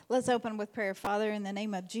Let's open with prayer. Father, in the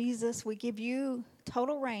name of Jesus, we give you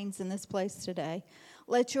total reins in this place today.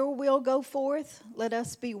 Let your will go forth. Let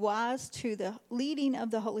us be wise to the leading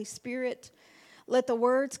of the Holy Spirit. Let the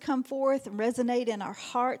words come forth and resonate in our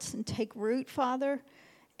hearts and take root, Father,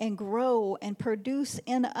 and grow and produce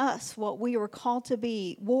in us what we were called to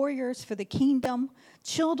be, warriors for the kingdom,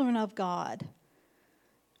 children of God,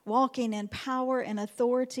 walking in power and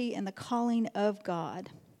authority and the calling of God.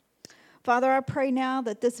 Father, I pray now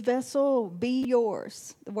that this vessel be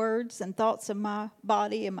yours. The words and thoughts of my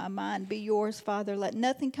body and my mind be yours, Father. Let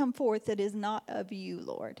nothing come forth that is not of you,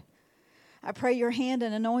 Lord. I pray your hand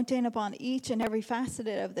and anointing upon each and every facet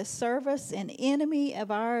of this service. An enemy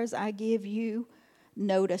of ours, I give you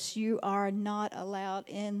notice. You are not allowed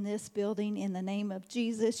in this building. In the name of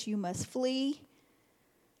Jesus, you must flee.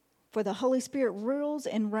 For the Holy Spirit rules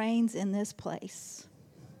and reigns in this place.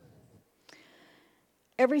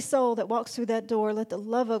 Every soul that walks through that door, let the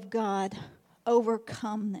love of God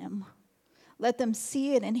overcome them. Let them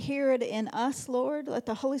see it and hear it in us, Lord. Let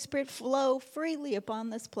the Holy Spirit flow freely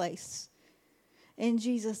upon this place. In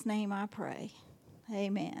Jesus' name I pray.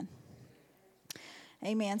 Amen.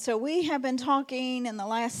 Amen. So we have been talking in the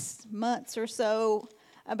last months or so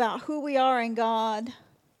about who we are in God,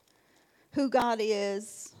 who God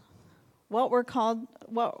is, what we're called,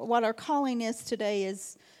 what our calling is today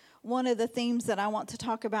is one of the themes that I want to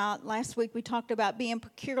talk about. Last week we talked about being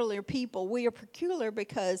peculiar people. We are peculiar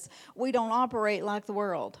because we don't operate like the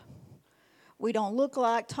world. We don't look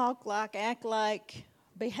like, talk like, act like,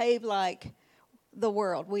 behave like the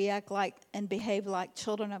world. We act like and behave like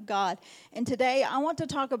children of God. And today I want to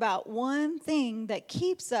talk about one thing that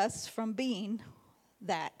keeps us from being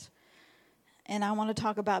that. And I want to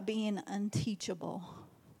talk about being unteachable.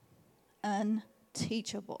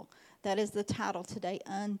 Unteachable. That is the title today,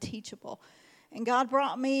 Unteachable. And God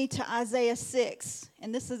brought me to Isaiah 6.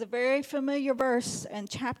 And this is a very familiar verse and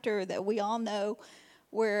chapter that we all know,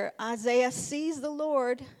 where Isaiah sees the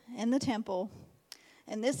Lord in the temple.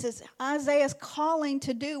 And this is Isaiah's calling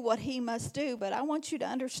to do what he must do. But I want you to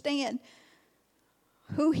understand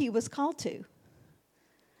who he was called to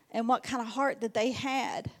and what kind of heart that they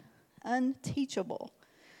had. Unteachable.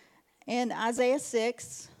 In Isaiah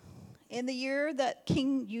 6, in the year that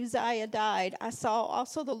King Uzziah died, I saw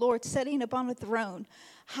also the Lord sitting upon a throne,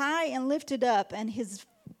 high and lifted up, and his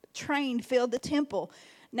train filled the temple.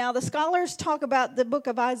 Now, the scholars talk about the book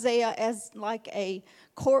of Isaiah as like a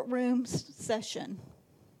courtroom session.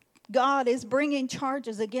 God is bringing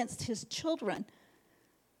charges against his children,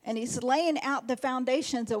 and he's laying out the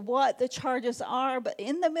foundations of what the charges are. But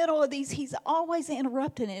in the middle of these, he's always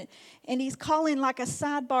interrupting it, and he's calling like a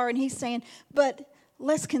sidebar, and he's saying, but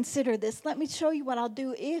let's consider this. Let me show you what I'll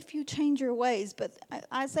do if you change your ways. But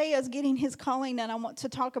Isaiah is getting his calling, and I want to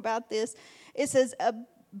talk about this. It says,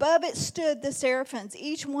 above it stood the seraphims.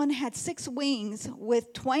 Each one had 6 wings,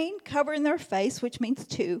 with twain covering their face, which means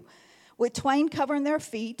 2, with twain covering their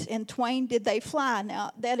feet, and twain did they fly. Now,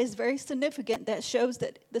 that is very significant. That shows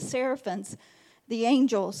that the seraphims, the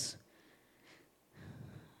angels,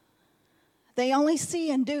 they only see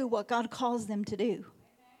and do what God calls them to do.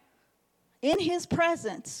 In his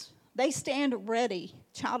presence, they stand ready.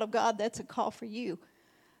 Child of God, that's a call for you.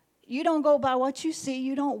 You don't go by what you see.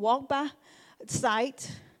 You don't walk by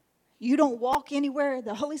sight. You don't walk anywhere.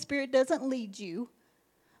 The Holy Spirit doesn't lead you.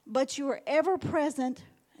 But you are ever present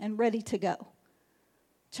and ready to go.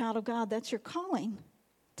 Child of God, that's your calling,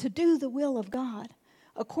 to do the will of God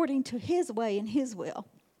according to his way and his will.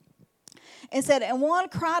 And said, and one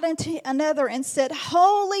cried unto another and said,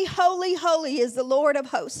 holy, holy, holy is the Lord of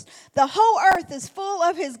hosts. The whole earth is full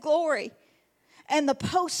of his glory. And the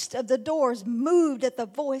posts of the doors moved at the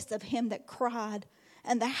voice of him that cried,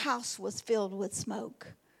 and the house was filled with smoke.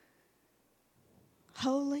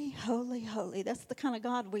 Holy, holy, holy. That's the kind of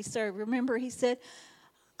God we serve. Remember, he said,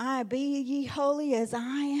 I be ye holy as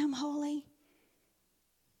I am holy.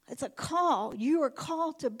 It's a call. You are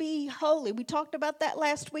called to be holy. We talked about that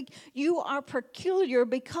last week. You are peculiar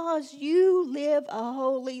because you live a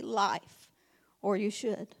holy life. Or you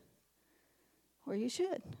should. Or you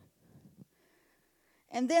should.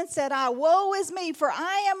 And then said I, woe is me, for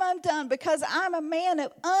I am undone, because I'm a man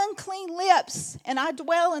of unclean lips, and I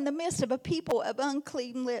dwell in the midst of a people of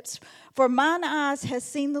unclean lips. For mine eyes has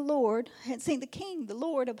seen the Lord, had seen the King, the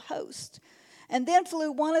Lord of hosts. And then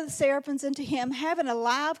flew one of the seraphims into him, having a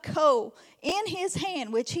live coal in his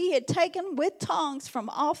hand, which he had taken with tongs from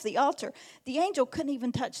off the altar. The angel couldn't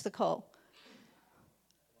even touch the coal.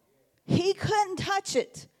 He couldn't touch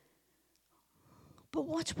it. But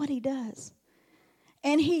watch what he does.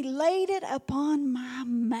 And he laid it upon my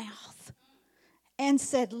mouth and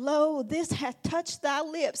said, Lo, this hath touched thy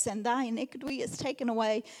lips, and thy iniquity is taken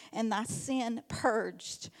away, and thy sin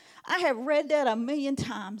purged. I have read that 1,000,000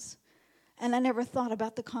 times, and I never thought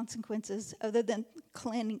about the consequences other than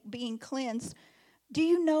being cleansed. Do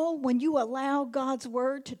you know when you allow God's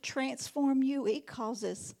word to transform you, it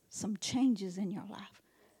causes some changes in your life?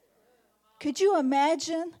 Could you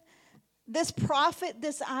imagine this prophet,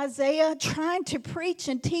 this Isaiah, trying to preach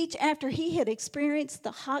and teach after he had experienced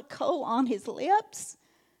the hot coal on his lips?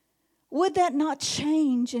 Would that not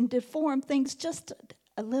change and deform things just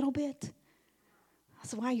a little bit?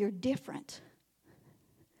 That's why you're different.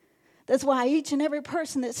 That's why each and every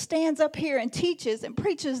person that stands up here and teaches and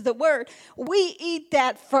preaches the word, we eat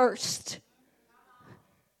that first.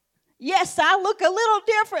 Yes, I look a little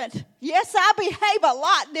different. Yes, I behave a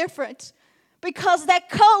lot different. Because that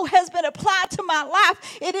coal has been applied to my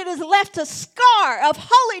life, and it has left a scar of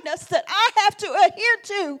holiness that I have to adhere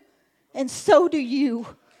to. And so do you.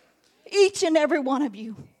 Each and every one of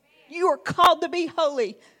you. You are called to be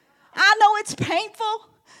holy. I know it's painful.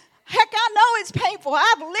 Heck, I know it's painful.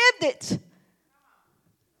 I've lived it.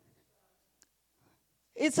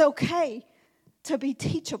 It's okay to be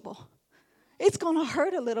teachable. It's going to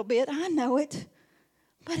hurt a little bit. I know it.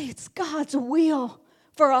 But it's God's will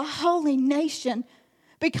for a holy nation,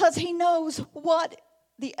 because he knows what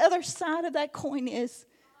the other side of that coin is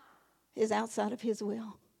outside of his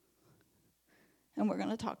will. And we're going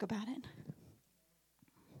to talk about it.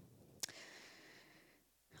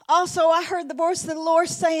 Also, I heard the voice of the Lord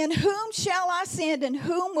saying, Whom shall I send, and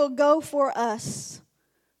whom will go for us?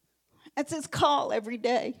 That's his call every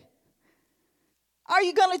day. Are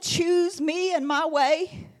you going to choose me and my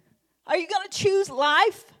way? Are you going to choose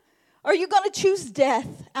life? Are you going to choose death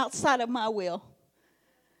outside of my will?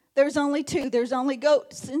 There's only two. There's only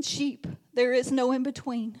goats and sheep. There is no in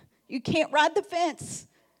between. You can't ride the fence.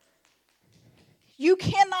 You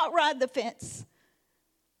cannot ride the fence.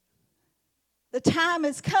 The time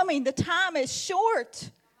is coming. The time is short.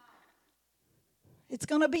 It's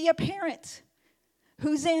going to be apparent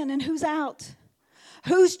who's in and who's out.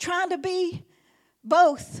 Who's trying to be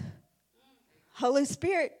both. Holy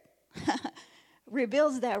Spirit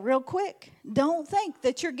reveals that real quick. Don't think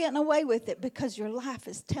that you're getting away with it, because your life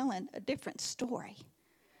is telling a different story.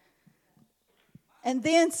 And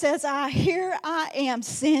then says, Here I am,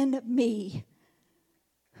 send me.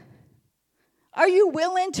 Are you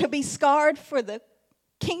willing to be scarred for the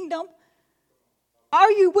kingdom?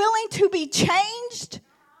 Are you willing to be changed?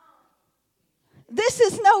 This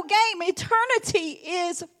is no game. Eternity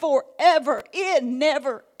is forever. It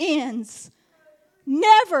never ends.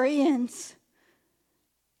 Never ends.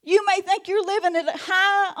 You may think you're living it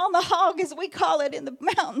high on the hog, as we call it in the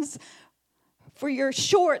mountains, for your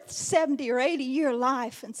short 70 or 80-year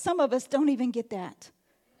life. And some of us don't even get that.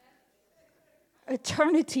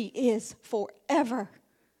 Eternity is forever.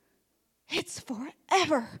 It's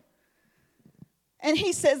forever. And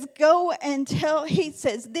he says, go and tell, he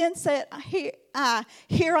says, then said, here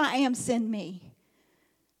I am, send me.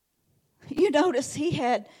 You notice he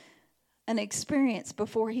had an experience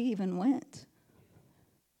before he even went.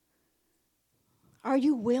 Are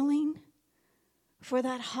you willing for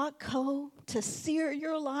that hot coal to sear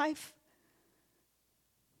your life?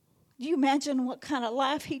 Do you imagine what kind of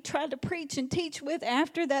life he tried to preach and teach with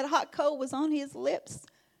after that hot coal was on his lips?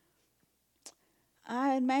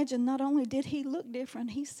 I imagine not only did he look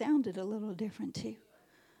different, he sounded a little different too.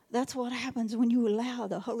 That's what happens when you allow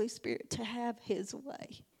the Holy Spirit to have his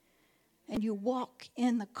way. And you walk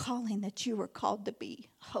in the calling that you were called to be,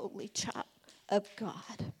 holy child of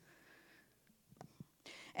God.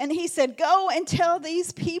 And he said, go and tell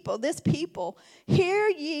this people, hear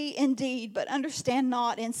ye indeed, but understand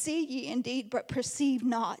not, and see ye indeed, but perceive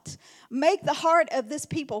not. Make the heart of this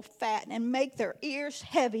people fat, and make their ears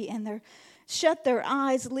heavy, and shut their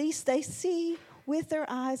eyes, lest they see with their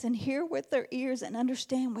eyes, and hear with their ears, and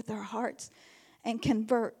understand with their hearts, and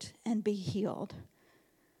convert and be healed.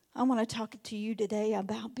 I want to talk to you today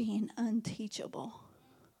about being unteachable.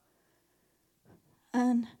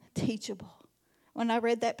 Unteachable. When I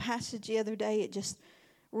read that passage the other day, it just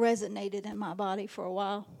resonated in my body for a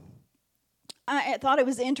while. I thought it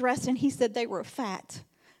was interesting. He said they were fat.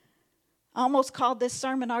 I almost called this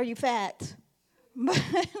sermon, Are You Fat? But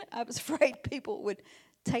I was afraid people would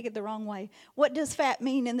take it the wrong way. What does fat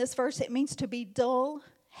mean in this verse? It means to be dull,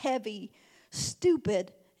 heavy,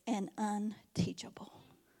 stupid, and unteachable.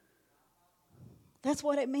 That's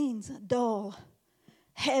what it means. Dull,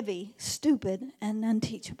 heavy, stupid, and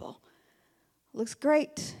unteachable. Looks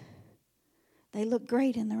great. They look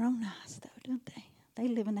great in their own eyes, though, don't they? They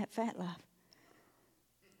live in that fat life.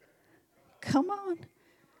 Come on.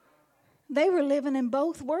 They were living in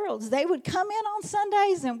both worlds. They would come in on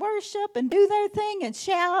Sundays and worship and do their thing and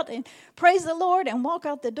shout and praise the Lord and walk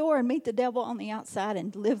out the door and meet the devil on the outside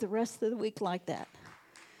and live the rest of the week like that.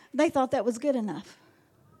 They thought that was good enough.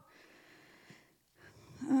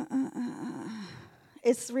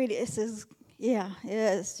 It's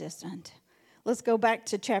just. Let's go back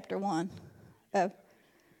to chapter 1.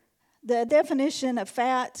 The definition of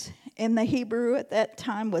fat in the Hebrew at that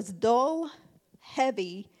time was dull,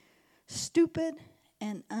 heavy, stupid,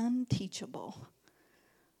 and unteachable.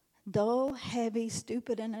 Dull, heavy,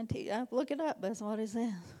 stupid, and unteachable. Look it up. That's what it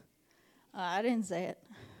says. I didn't say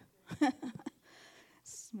it.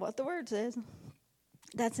 It's what the word says.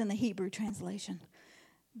 That's in the Hebrew translation.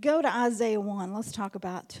 Go to Isaiah 1. Let's talk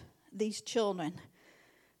about these children.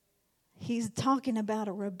 He's talking about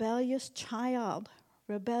a rebellious child.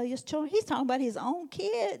 Rebellious children. He's talking about his own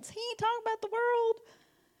kids. He ain't talking about the world.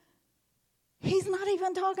 He's not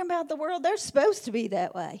even talking about the world. They're supposed to be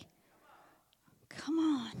that way. Come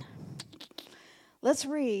on. Let's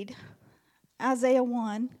read Isaiah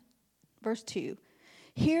 1, verse 2.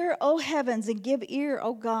 Hear, O heavens, and give ear,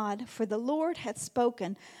 O God, for the Lord hath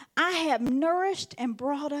spoken. I have nourished and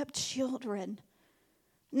brought up children.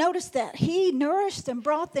 Notice that. He nourished and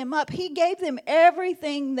brought them up. He gave them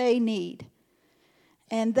everything they need.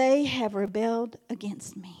 And they have rebelled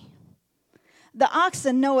against me. The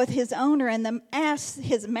oxen knoweth his owner, and the ass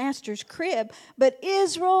his master's crib. But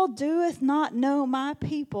Israel doeth not know, my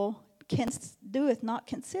people doeth not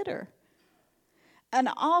consider. An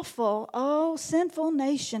awful, sinful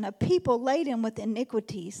nation, a people laden with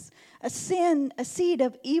iniquities, a seed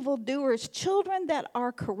of evildoers, children that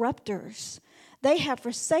are corrupters. They have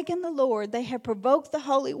forsaken the Lord. They have provoked the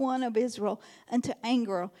Holy One of Israel unto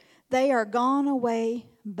anger. They are gone away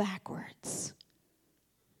backwards.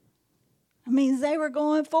 It means they were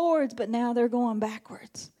going forwards, but now they're going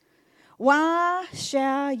backwards. Why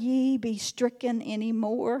shall ye be stricken any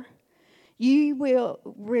more? Ye will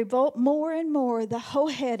revolt more and more. The whole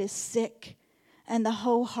head is sick, and the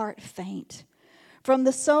whole heart faint. From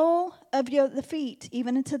the sole of the feet,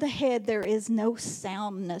 even into the head, there is no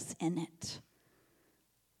soundness in it.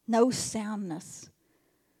 No soundness.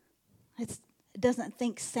 It doesn't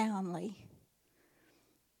think soundly.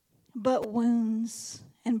 But wounds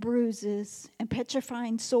and bruises and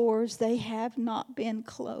petrifying sores, they have not been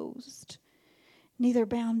closed, neither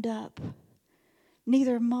bound up,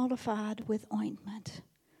 neither mollified with ointment.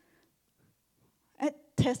 It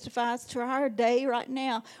testifies to our day right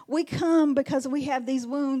now. We come because we have these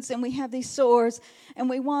wounds and we have these sores and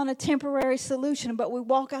we want a temporary solution, but we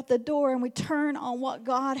walk out the door and we turn on what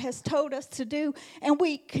God has told us to do, and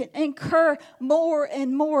we can incur more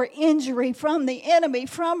and more injury from the enemy,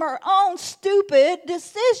 from our own stupid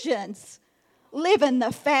decisions. Living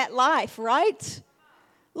the fat life, right?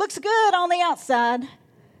 Looks good on the outside.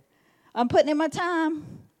 I'm putting in my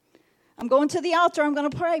time. I'm going to the altar. I'm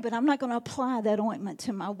going to pray, but I'm not going to apply that ointment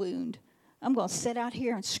to my wound. I'm going to sit out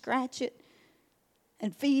here and scratch it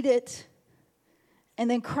and feed it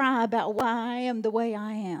and then cry about why I am the way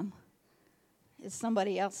I am. It's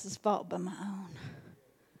somebody else's fault but my own.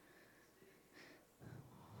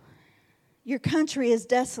 Your country is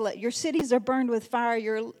desolate. Your cities are burned with fire.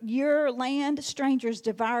 Your land, strangers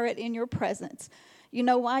devour it in your presence. You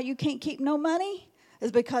know why you can't keep no money?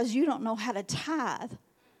 It's because you don't know how to tithe.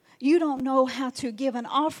 You don't know how to give an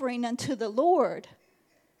offering unto the Lord.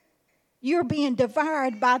 You're being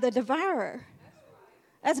devoured by the devourer.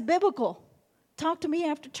 That's biblical. Talk to me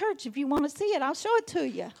after church if you want to see it. I'll show it to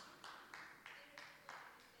you.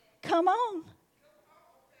 Come on.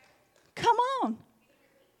 Come on.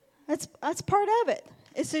 That's part of it.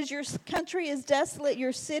 It says your country is desolate.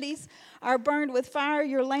 Your cities are burned with fire.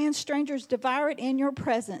 Your land, strangers devour it in your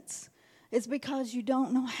presence. It's because you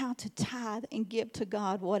don't know how to tithe and give to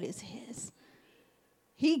God what is His.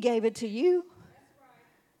 He gave it to you.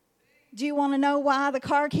 Do you want to know why the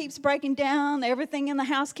car keeps breaking down? Everything in the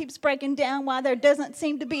house keeps breaking down? Why there doesn't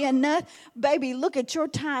seem to be enough? Baby, look at your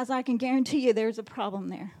tithes. I can guarantee you there's a problem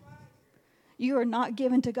there. You are not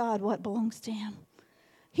giving to God what belongs to Him.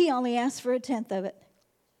 He only asked for 1/10 of it.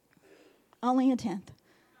 Only 1/10.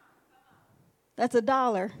 That's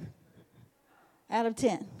 $1 out of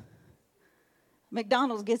 10.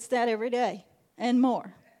 McDonald's gets that every day and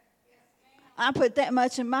more. I put that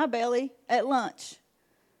much in my belly at lunch.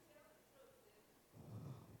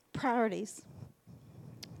 Priorities.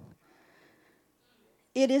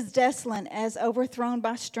 It is desolate as overthrown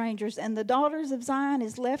by strangers, and the daughters of Zion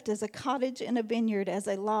is left as a cottage in a vineyard, as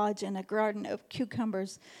a lodge in a garden of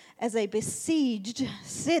cucumbers, as a besieged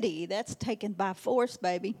city. That's taken by force,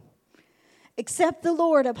 baby. Except the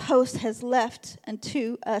Lord of hosts has left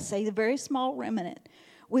unto us a very small remnant,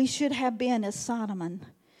 we should have been as Sodom,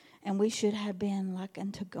 and we should have been like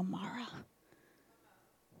unto Gomorrah.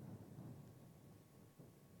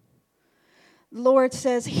 The Lord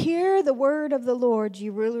says, hear the word of the Lord,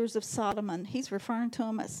 you rulers of Sodom. And he's referring to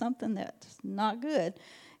them as something that's not good.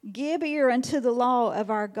 Give ear unto the law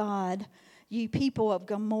of our God, you people of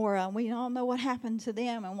Gomorrah. We all know what happened to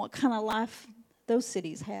them and what kind of life those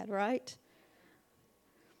cities had, right?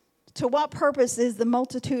 To what purpose is the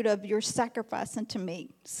multitude of your sacrifice unto me,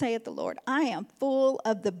 saith the Lord? I am full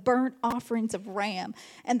of the burnt offerings of ram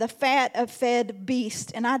and the fat of fed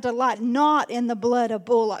beast, and I delight not in the blood of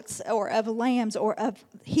bullocks or of lambs or of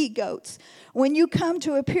he-goats. When you come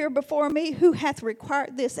to appear before me, who hath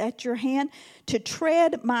required this at your hand to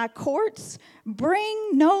tread my courts?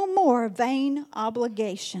 Bring no more vain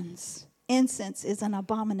obligations. Incense is an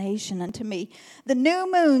abomination unto me. The new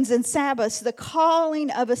moons and Sabbaths, the calling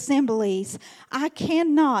of assemblies, I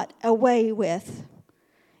cannot away with.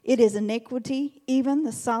 It is iniquity, even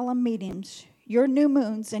the solemn meetings. Your new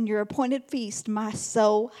moons and your appointed feast, my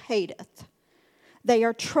soul hateth. They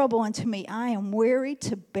are trouble unto me. I am weary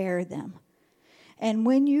to bear them. And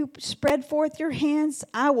when you spread forth your hands,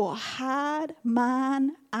 I will hide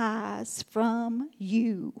mine eyes from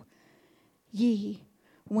you. Ye,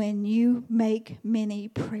 when you make many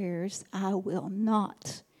prayers, I will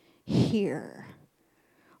not hear.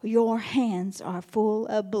 Your hands are full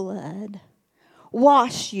of blood.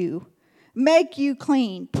 Wash you, make you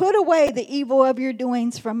clean. Put away the evil of your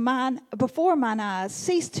doings from before mine eyes.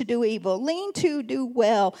 Cease to do evil. Lean to do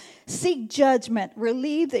well. Seek judgment.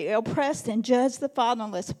 Relieve the oppressed and judge the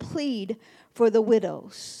fatherless. Plead for the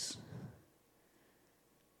widows.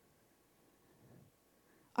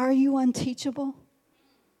 Are you unteachable?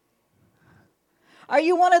 Are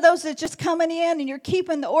you one of those that's just coming in and you're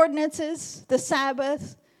keeping the ordinances, the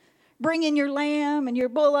Sabbath, bringing your lamb and your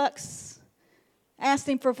bullocks,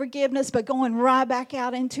 asking for forgiveness, but going right back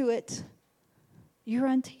out into it? You're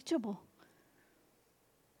unteachable.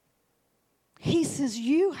 He says,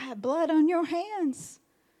 you have blood on your hands.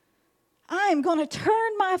 I am going to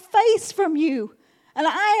turn my face from you, and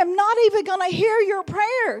I am not even going to hear your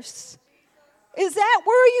prayers. Is that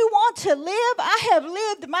where you want to live? I have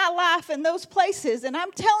lived my life in those places, and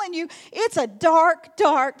I'm telling you, it's a dark,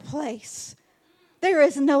 dark place. There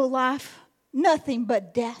is no life, nothing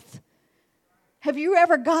but death. Have you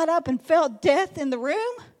ever got up and felt death in the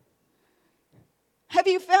room? Have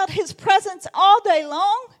you felt his presence all day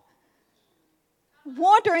long?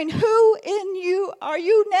 Wondering who in you are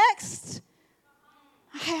you next?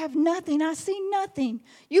 I have nothing. I see nothing.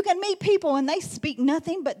 You can meet people and they speak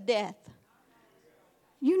nothing but death.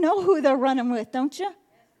 You know who they're running with, don't you?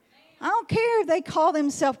 I don't care if they call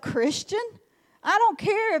themselves Christian. I don't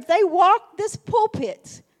care if they walk this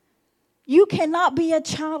pulpit. You cannot be a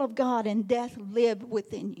child of God and death live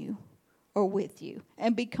within you or with you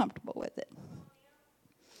and be comfortable with it.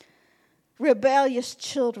 Rebellious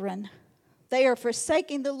children. They are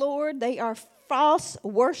forsaking the Lord. They are false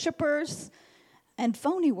worshipers and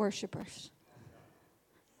phony worshipers.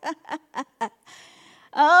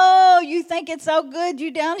 Oh, you think it's so good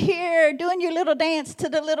you down here doing your little dance to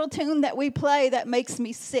the little tune that we play. That makes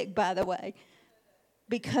me sick, by the way,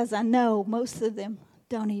 because I know most of them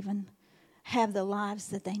don't even have the lives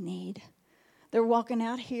that they need. They're walking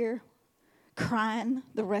out here crying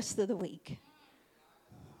the rest of the week.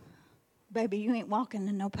 Baby, you ain't walking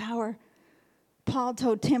in no power. Paul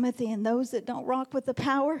told Timothy, and those that don't rock with the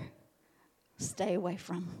power, stay away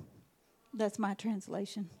from. That's my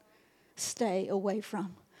translation. Stay away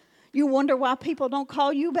from. You wonder why people don't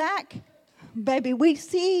call you back? Baby, we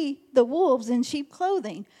see the wolves in sheep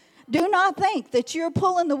clothing. Do not think that you're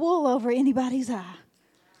pulling the wool over anybody's eye.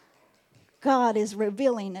 God is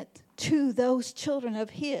revealing it to those children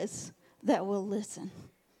of his that will listen.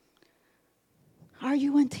 Are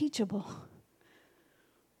you unteachable?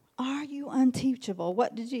 Are you unteachable?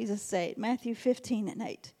 What did Jesus say? Matthew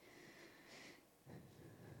 15:8.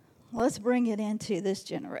 Let's bring it into this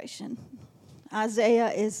generation. Isaiah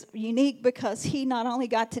is unique because he not only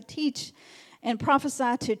got to teach and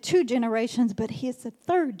prophesy to 2 generations, but he's the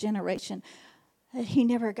 3rd generation that he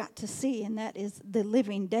never got to see, and that is the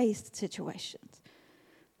living day situations.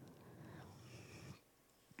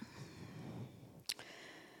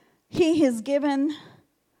 He has given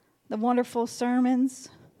the wonderful sermons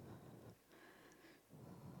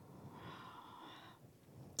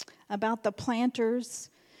about the planters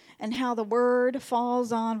and how the word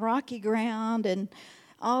falls on rocky ground and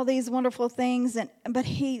all these wonderful things. But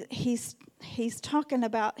he's talking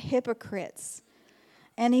about hypocrites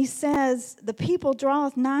And he says, the people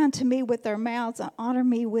draweth nigh unto me with their mouths and honor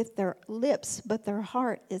me with their lips, but their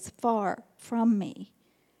heart is far from me.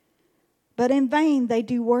 But in vain they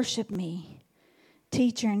do worship me,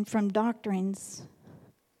 teaching for doctrines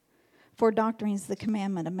the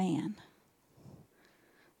commandment of man.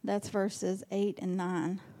 That's verses 8 and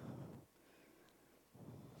 9.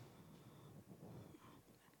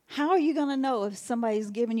 How are you going to know if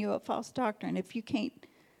somebody's giving you a false doctrine if you can't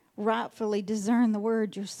rightfully discern the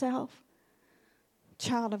word yourself?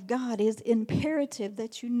 Child of God, is imperative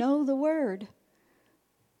that you know the word.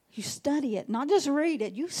 You study it, not just read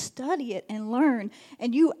it. You study it and learn.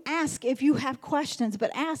 And you ask if you have questions,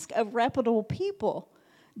 but ask of reputable people.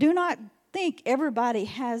 Do not think everybody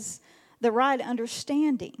has the right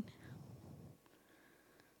understanding.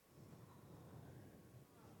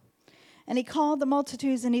 And he called the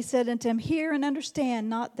multitudes, and he said unto them, hear and understand,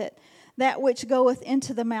 not that which goeth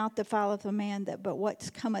into the mouth defileth a man, but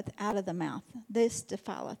what cometh out of the mouth, this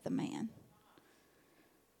defileth a man.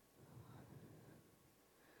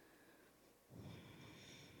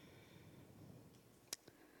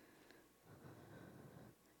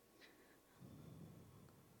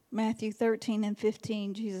 Matthew 13 and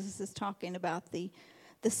 15, Jesus is talking about the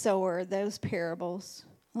sower, those parables.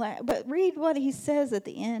 But read what he says at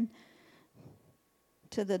the end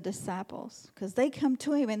to the disciples, because they come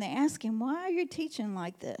to him and they ask him, why are you teaching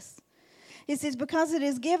like this? He says, because it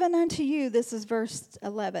is given unto you, this is verse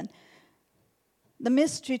 11, the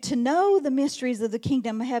mystery, to know the mysteries of the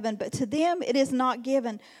kingdom of heaven, but to them it is not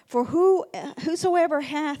given. For whosoever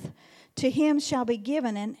hath, to him shall be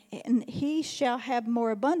given, and he shall have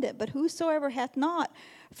more abundant. But whosoever hath not,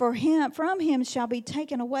 from him shall be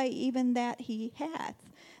taken away even that he hath.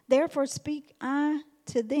 Therefore speak I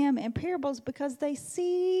to them in parables, because they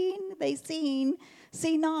see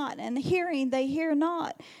not, and hearing they hear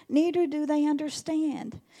not, neither do they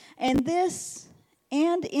understand. And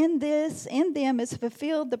in them is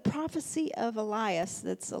fulfilled the prophecy of Elias,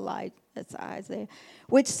 that's Isaiah,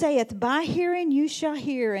 which saith, by hearing you shall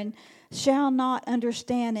hear and shall not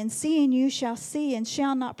understand, and seeing you shall see and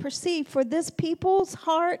shall not perceive. For this people's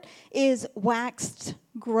heart is waxed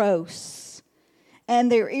gross,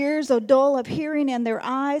 and their ears are dull of hearing, and their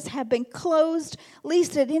eyes have been closed,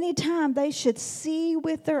 lest at any time they should see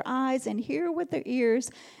with their eyes and hear with their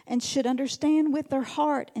ears, and should understand with their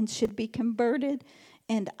heart, and should be converted,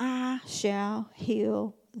 and I shall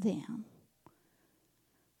heal them.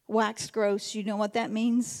 Waxed gross, you know what that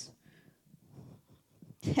means?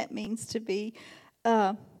 That means to be,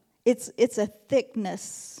 it's a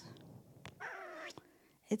thickness.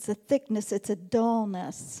 It's a thickness, it's a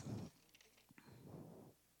dullness.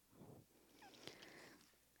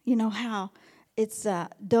 You know how it's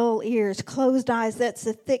dull ears, closed eyes, that's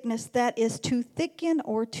the thickness. That is to thicken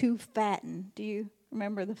or to fatten. Do you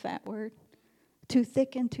remember the fat word? To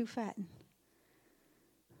thicken, to fatten.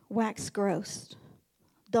 Wax gross,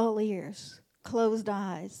 dull ears, closed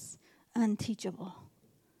eyes, unteachable.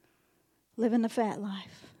 Living the fat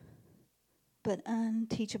life, but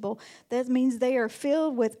unteachable. That means they are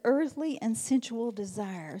filled with earthly and sensual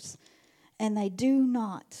desires, and they do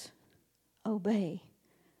not obey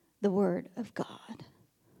the word of God.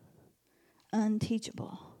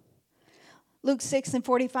 Unteachable. Luke 6 and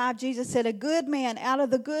 45, Jesus said, a good man out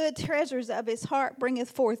of the good treasures of his heart bringeth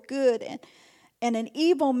forth good, and an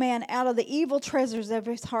evil man out of the evil treasures of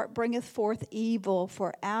his heart bringeth forth evil.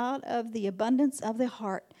 For out of the abundance of the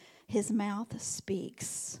heart his mouth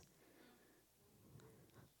speaks.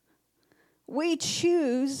 We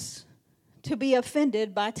choose to be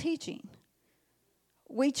offended by teaching.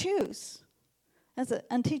 We choose. That's an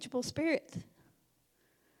unteachable spirit.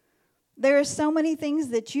 There are so many things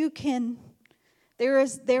that you can. There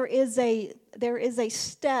is a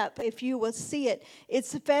step, if you will see it.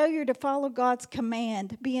 It's a failure to follow God's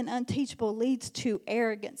command. Being unteachable leads to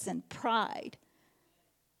arrogance and pride.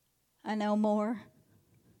 I know more.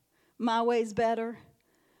 My way's better.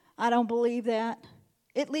 I don't believe that.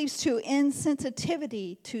 It leads to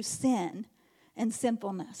insensitivity to sin and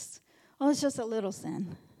sinfulness. Well, it's just a little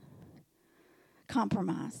sin.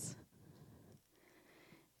 Compromise.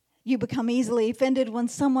 You become easily offended when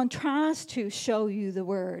someone tries to show you the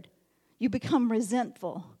word. You become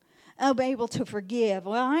resentful. Unable to forgive.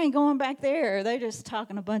 Well, I ain't going back there. They're just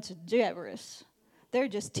talking a bunch of gibberish. They're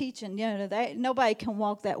just teaching. Nobody can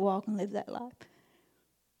walk that walk and live that life.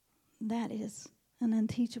 That is an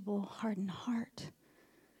unteachable, hardened heart.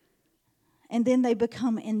 And then they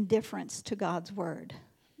become indifference to God's word.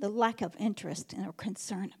 The lack of interest and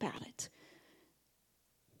concern about it.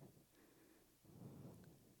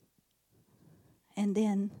 And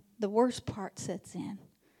then the worst part sets in.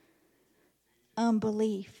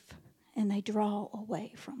 unbelief, and they draw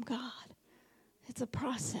away from God. It's a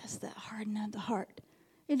process, that hardening of the heart.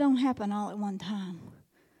 It don't happen all at one time.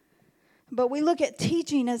 But we look at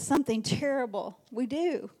teaching as something terrible. We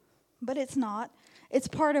do, but it's not. It's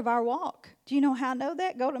part of our walk. Do you know how I know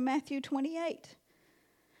that? Go to Matthew 28.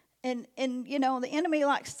 And you know, the enemy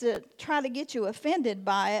likes to try to get you offended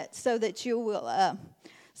by it so that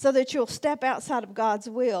you'll step outside of God's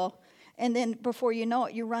will. And then before you know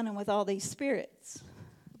it, you're running with all these spirits.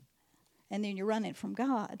 And then you're running from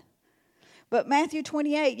God. But Matthew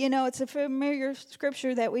 28, you know, it's a familiar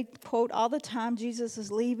scripture that we quote all the time. Jesus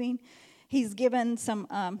is leaving. He's given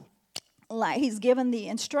he's given the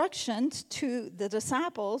instructions to the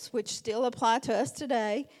disciples, which still apply to us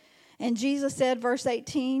today. And Jesus said, verse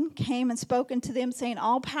 18, came and spoke unto them, saying,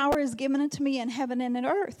 all power is given unto me in heaven and in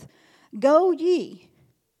earth. Go ye.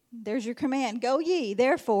 There's your command. Go ye.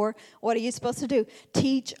 Therefore, what are you supposed to do?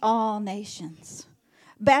 Teach all nations.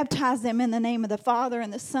 Baptize them in the name of the Father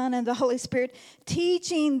and the Son and the Holy Spirit,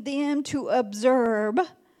 teaching them to observe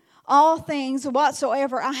all things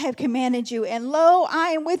whatsoever I have commanded you. And lo, I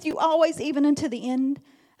am with you always, even unto the end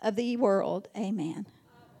of the world. Amen.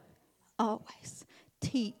 Always.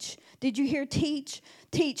 Teach. Did you hear teach?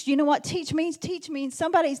 Teach. You know what teach means? Teach means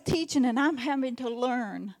somebody's teaching and I'm having to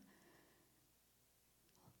learn.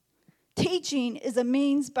 Teaching is a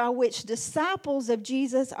means by which disciples of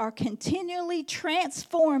Jesus are continually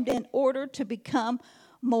transformed in order to become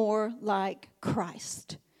more like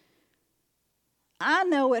Christ. I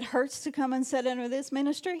know it hurts to come and sit under this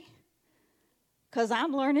ministry because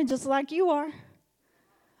I'm learning just like you are.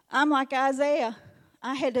 I'm like Isaiah.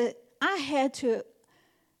 I had to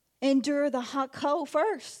endure the hot cold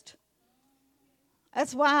first.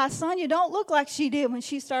 That's why Sonya don't look like she did when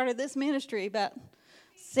she started this ministry about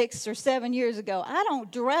 6 or 7 years ago. I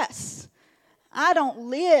don't dress. I don't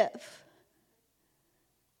live.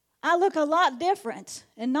 I look a lot different.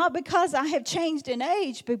 And not because I have changed in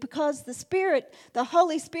age, but because the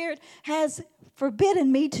Holy Spirit has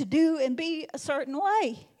forbidden me to do and be a certain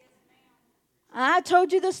way. I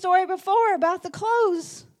told you the story before about the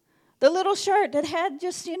clothes. The little shirt that had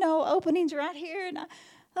just, openings right here. And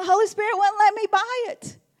the Holy Spirit wouldn't let me buy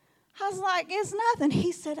it. I was like, it's nothing.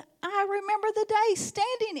 He said, I remember the day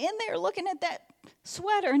standing in there looking at that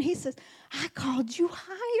sweater. And he says, I called you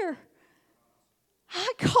higher.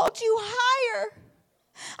 I called you higher.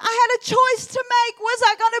 I had a choice to make. Was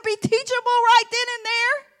I going to be teachable right then and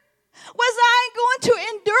there? Was I going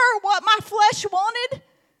to endure what my flesh wanted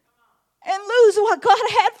and lose what God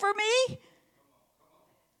had for me?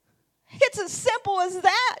 It's as simple as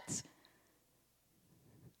that.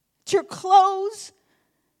 It's your clothes,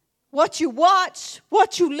 what you watch,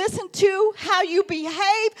 what you listen to, how you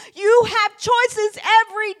behave. You have choices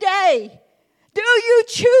every day. Do you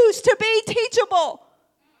choose to be teachable?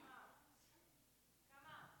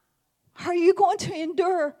 Are you going to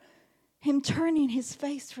endure him turning his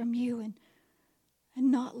face from you and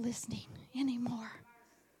not listening anymore?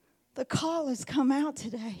 The call has come out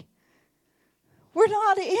today. We're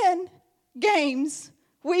not in games.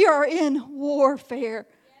 We are in warfare.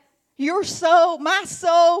 Your soul, my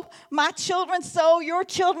children's soul, your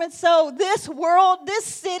children's soul, this world, this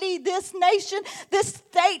city, this nation, this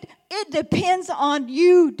state, it depends on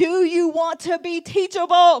you. Do you want to be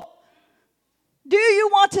teachable? Do you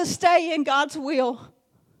want to stay in God's will?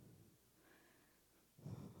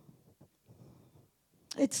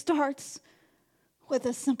 It starts with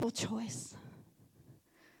a simple choice.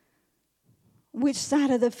 Which side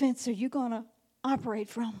of the fence are you going to operate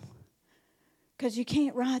from? Because you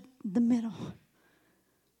can't ride the middle.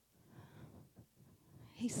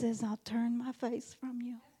 He says, I'll turn my face from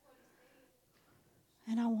you.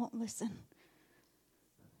 And I won't listen.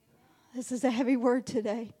 This is a heavy word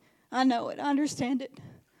today. I know it. I understand it.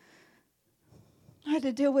 I had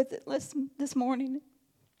to deal with it this morning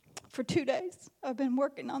for 2 days. I've been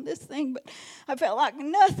working on this thing, but I felt like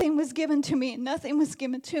nothing was given to me and nothing was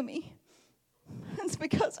given to me. It's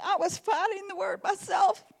because I was fighting the word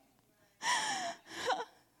myself.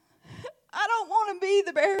 I don't want to be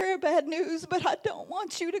the bearer of bad news, but I don't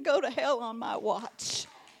want you to go to hell on my watch.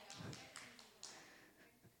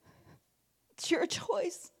 It's your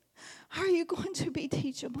choice. Are you going to be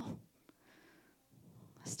teachable?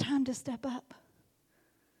 It's time to step up.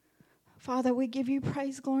 Father, we give you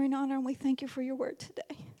praise, glory, and honor, and we thank you for your word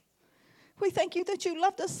today. We thank you that you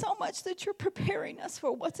loved us so much that you're preparing us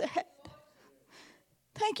for what's ahead.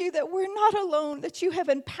 Thank you that we're not alone, that you have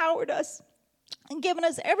empowered us and given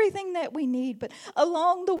us everything that we need. But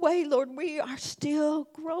along the way, Lord, we are still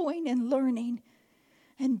growing and learning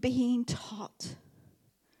and being taught.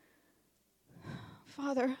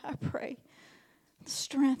 Father, I pray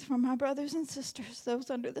strength for my brothers and sisters, those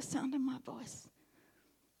under the sound of my voice.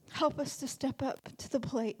 Help us to step up to the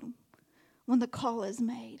plate when the call is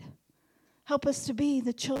made. Help us to be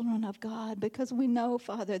the children of God, because we know,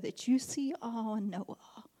 Father, that you see all and know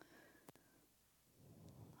all.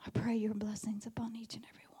 I pray your blessings upon each and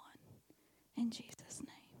every one. In Jesus'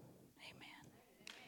 name.